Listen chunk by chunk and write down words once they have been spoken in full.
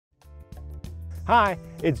Hi,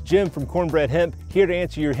 it's Jim from Cornbread Hemp, here to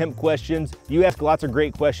answer your hemp questions. You ask lots of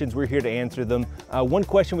great questions, we're here to answer them. One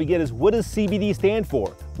question we get is, what does CBD stand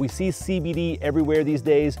for? We see CBD everywhere these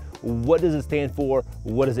days. What does it stand for?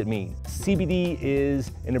 What does it mean? CBD is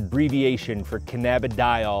an abbreviation for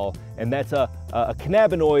cannabidiol, and that's a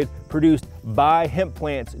cannabinoid produced by hemp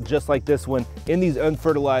plants just like this one in these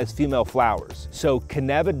unfertilized female flowers. So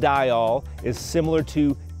cannabidiol is similar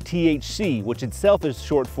to THC, which itself is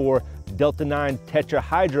short for delta-9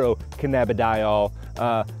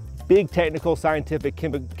 tetrahydrocannabidiol, big technical scientific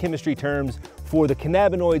chemistry terms for the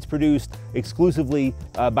cannabinoids produced exclusively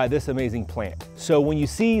by this amazing plant. So when you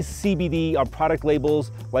see CBD on product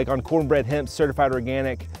labels, like on Cornbread Hemp certified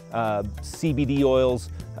organic CBD oils,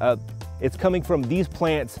 it's coming from these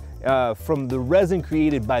plants, from the resin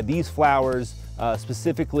created by these flowers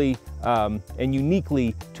specifically and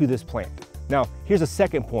uniquely to this plant. Now, here's a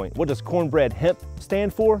second point. What does Cornbread Hemp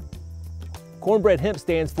stand for? Cornbread Hemp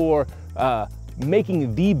stands for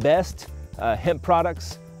making the best hemp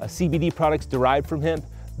products, CBD products derived from hemp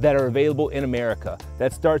that are available in America.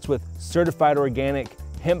 That starts with certified organic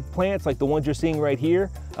hemp plants like the ones you're seeing right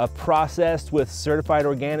here, processed with certified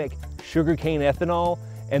organic sugarcane ethanol,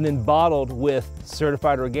 and then bottled with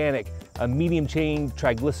certified organic medium chain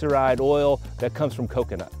triglyceride oil that comes from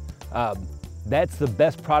coconut. That's the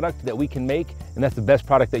best product that we can make, and that's the best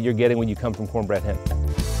product that you're getting when you come from Cornbread Hemp.